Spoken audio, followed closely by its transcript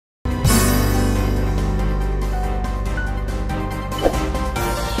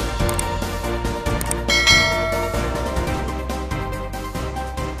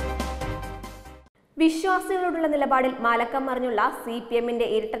വിശ്വാസികളോടുള്ള നിലപാടിൽ മലക്കം മറിഞ്ഞുള്ള CPMന്റെ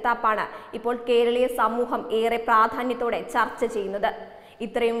ഇരട്ടത്താപ്പാണ് ഇപ്പോൾ കേരളീയ സമൂഹം ഏറെ പ്രാധാന്യത്തോടെ ചർച്ച ചെയ്യുന്നത്.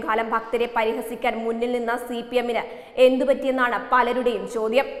 ഇത്രയും കാലം ഭക്തരെ പരിഹസിക്കാൻ മുന്നിൽ നിന്ന CPMന് എന്തുപറ്റിയെന്നാണ് പലരുടെയും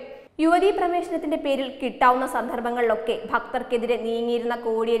ചോദ്യം. യുവതീ പ്രവേശനത്തിന്റെ പേരിൽ കിട്ടാവുന്ന സന്ദർഭങ്ങളിലൊക്കെ ഭക്തർക്കെതിരെ നീങ്ങിയിരുന്ന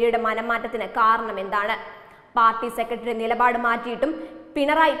കോടിയേരിയുടെ മനംമാറ്റത്തിന് കാരണം എന്താണ്? പാർട്ടി സെക്രട്ടറി നിലപാട് മാറ്റിയിട്ടും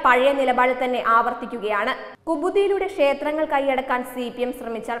പിണറായി പഴയ നിലപാടിൽ തന്നെ ആവർത്തിക്കുകയാണ്. കുബുദ്ധിയിലൂടെ ക്ഷേത്രങ്ങൾ കൈയടക്കാൻ CPM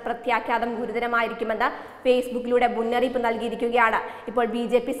ശ്രമിച്ചാൽ പ്രത്യാഘാതം ഗുരുതരമായിരിക്കുമെന്ന് ഫേസ്ബുക്കിലൂടെ മുന്നറിയിപ്പ് നൽകിയിരിക്കുകയാണ് ഇപ്പോൾ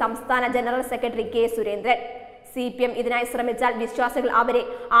BJP സംസ്ഥാന general secretary K. Surendran. CPM ഇതിനായി ശ്രമിച്ചാൽ വിശ്വാസികൾ അവരെ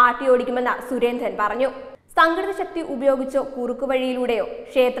ആട്ടിയോടിക്കുമെന്ന് സുരേന്ദ്രൻ പറഞ്ഞു. സംഘടിത ശക്തി ഉപയോഗിച്ചോ കുറുക്കുവഴിയിലൂടെയോ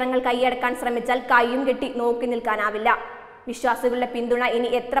ക്ഷേത്രങ്ങൾ കൈയടക്കാൻ ശ്രമിച്ചാൽ കൈയും കെട്ടി നോക്കി നിൽക്കാനാവില്ല. വിശ്വാസികളുടെ പിന്തുണ ഇനി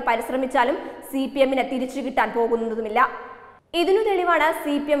എത്ര പരിശ്രമിച്ചാലും CPMന് തിരിച്ചു കിട്ടാൻ പോകുന്നതുമില്ല. ഇതിനു തെളിവാണ്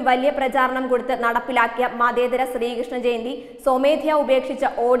CPM വലിയ പ്രചാരണം കൊടുത്ത് നടപ്പിലാക്കിയ മതേതര ശ്രീകൃഷ്ണ ജയന്തി സ്വമേധയാ ഉപേക്ഷിച്ച്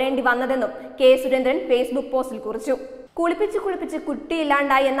ഓടേണ്ടി വന്നതെന്നും K. സുരേന്ദ്രൻ ഫേസ്ബുക്ക് പോസ്റ്റിൽ കുറിച്ചു. കുളിപ്പിച്ച്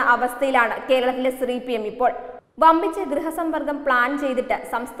കുട്ടിയില്ലാണ്ടായി എന്ന അവസ്ഥയിലാണ് കേരളത്തിലെ CPM ഇപ്പോൾ. വമ്പിച്ച ഗൃഹസമ്പർക്കം പ്ലാൻ ചെയ്തിട്ട്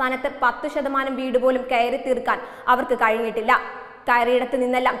സംസ്ഥാനത്ത് 10% വീട് പോലും കയറി തീർക്കാൻ അവർക്ക് കഴിഞ്ഞിട്ടില്ല. കയറിയിടത്ത്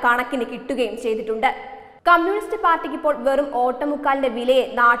നിന്നെല്ലാം കണക്കിന് കിട്ടുകയും ചെയ്തിട്ടുണ്ട്. കമ്മ്യൂണിസ്റ്റ് പാർട്ടിക്ക് ഇപ്പോൾ വെറും ഓട്ടമുക്കാലിന്റെ വിലയെ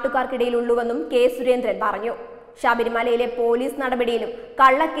നാട്ടുകാർക്കിടയിലുള്ളൂവെന്നും K. സുരേന്ദ്രൻ പറഞ്ഞു. ശബരിമലയിലെ പോലീസ് നടപടിയിലും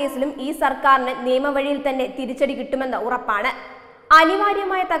കള്ളക്കേസിലും ഈ സർക്കാരിന് നിയമവഴിയിൽ തന്നെ തിരിച്ചടി കിട്ടുമെന്ന് ഉറപ്പാണ്.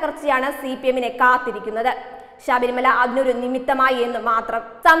 അനിവാര്യമായ തകർച്ചയാണ് CPMനെ കാത്തിരിക്കുന്നത്. ശബരിമല അതിനൊരു നിമിത്തമായി എന്ന് മാത്രം.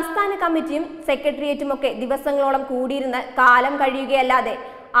 സംസ്ഥാന കമ്മിറ്റിയും സെക്രട്ടേറിയറ്റും ഒക്കെ ദിവസങ്ങളോളം കൂടിയിരുന്ന് കാലം കഴിയുകയല്ലാതെ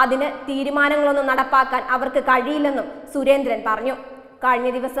അതിന് തീരുമാനങ്ങളൊന്നും നടപ്പാക്കാൻ അവർക്ക് കഴിയില്ലെന്നും സുരേന്ദ്രൻ പറഞ്ഞു. കഴിഞ്ഞ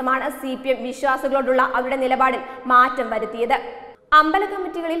ദിവസമാണ് CPM വിശ്വാസികളോടുള്ള അവരുടെ നിലപാടിൽ മാറ്റം വരുത്തിയത്. അമ്പല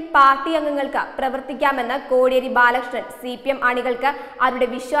കമ്മിറ്റികളിൽ പാർട്ടി അംഗങ്ങൾക്ക് പ്രവർത്തിക്കാമെന്ന് കോടിയേരി ബാലകൃഷ്ണൻ CPM അണികൾക്ക് അവരുടെ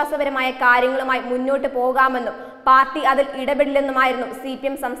വിശ്വാസപരമായ കാര്യങ്ങളുമായി മുന്നോട്ട് പോകാമെന്നും പാർട്ടി അതിൽ ഇടപെടില്ലെന്നുമായിരുന്നു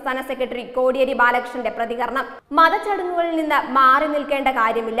CPM സംസ്ഥാന സെക്രട്ടറി കോടിയേരി ബാലകൃഷ്ണന്റെ പ്രതികരണം. മതചടങ്ങുകളിൽ നിന്ന് മാറി നിൽക്കേണ്ട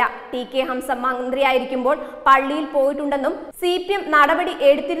കാര്യമില്ല. TK ഹംസ മന്ത്രിയായിരിക്കുമ്പോൾ പള്ളിയിൽ പോയിട്ടുണ്ടെന്നും CPM നടപടി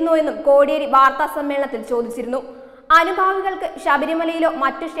എടുത്തിരുന്നുവെന്നും കോടിയേരി വാർത്താ സമ്മേളനത്തിൽ ചോദിച്ചിരുന്നു. അനുഭാവികൾക്ക് ശബരിമലയിലോ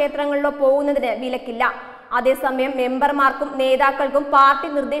മറ്റു ക്ഷേത്രങ്ങളിലോ പോകുന്നതിന് വിലക്കില്ല. അതേസമയം മെമ്പർമാർക്കും നേതാക്കൾക്കും പാർട്ടി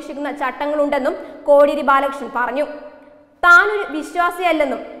നിർദ്ദേശിക്കുന്ന ചട്ടങ്ങളുണ്ടെന്നും കോടിയേരി ബാലകൃഷ്ണൻ പറഞ്ഞു. താനൊരു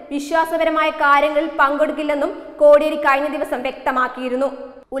വിശ്വാസിയല്ലെന്നും വിശ്വാസപരമായ കാര്യങ്ങളിൽ പങ്കെടുക്കില്ലെന്നും കോടിയേരി കഴിഞ്ഞ ദിവസം വ്യക്തമാക്കിയിരുന്നു.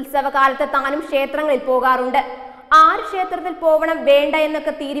 ഉത്സവകാലത്ത് താനും ക്ഷേത്രങ്ങളിൽ പോകാറുണ്ട്. ആര് ക്ഷേത്രത്തിൽ പോകണം വേണ്ട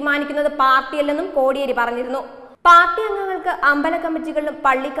എന്നൊക്കെ തീരുമാനിക്കുന്നത് പാർട്ടിയല്ലെന്നും കോടിയേരി പറഞ്ഞിരുന്നു. പാർട്ടി അംഗങ്ങൾക്ക് അമ്പല കമ്മിറ്റികളിലും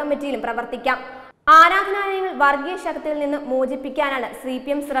പള്ളി കമ്മിറ്റിയിലും പ്രവർത്തിക്കാം. ആരാധനാലയങ്ങൾ വർഗീയ ശക്തിയിൽ നിന്ന് മോചിപ്പിക്കാനാണ്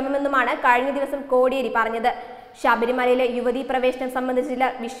CPM ശ്രമമെന്നുമാണ് കഴിഞ്ഞ ദിവസം കോടിയേരി പറഞ്ഞത്. ശബരിമലയിലെ യുവതീ പ്രവേശനം സംബന്ധിച്ച് ചില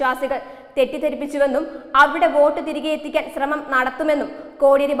വിശ്വാസികൾ തെറ്റിദ്ധരിപ്പിച്ചുവെന്നും അവരുടെ വോട്ട് തിരികെ എത്തിക്കാൻ ശ്രമം നടത്തുമെന്നും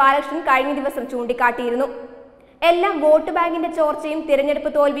കോടിയേരി ബാലകൃഷ്ണൻ കഴിഞ്ഞ ദിവസം ചൂണ്ടിക്കാട്ടിയിരുന്നു. എല്ലാം വോട്ട് ബാങ്കിന്റെ ചോർച്ചയും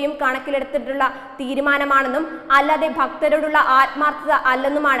തിരഞ്ഞെടുപ്പ് തോൽവിയും കണക്കിലെടുത്തിട്ടുള്ള തീരുമാനമാണെന്നും അല്ലാതെ ഭക്തരോടുള്ള ആത്മാർത്ഥത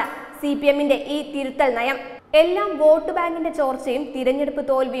അല്ലെന്നുമാണ് CPMന്റെ ഈ തിരുത്തൽ നയം. എല്ലാം വോട്ട് ബാങ്കിന്റെ ചോർച്ചയും തിരഞ്ഞെടുപ്പ്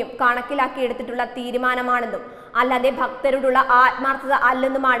തോൽവിയും കണക്കിലാക്കിയെടുത്തിട്ടുള്ള തീരുമാനമാണെന്നും അല്ലാതെ ഭക്തരോടുള്ള ആത്മാർത്ഥത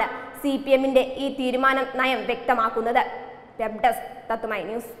അല്ലെന്നുമാണ് CPMന്റെ ഈ തീരുമാനം നയം വ്യക്തമാക്കുന്നത്. വെബ് ഡെസ്ക് തത്വമൈ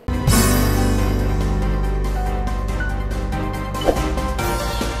ന്യൂസ്.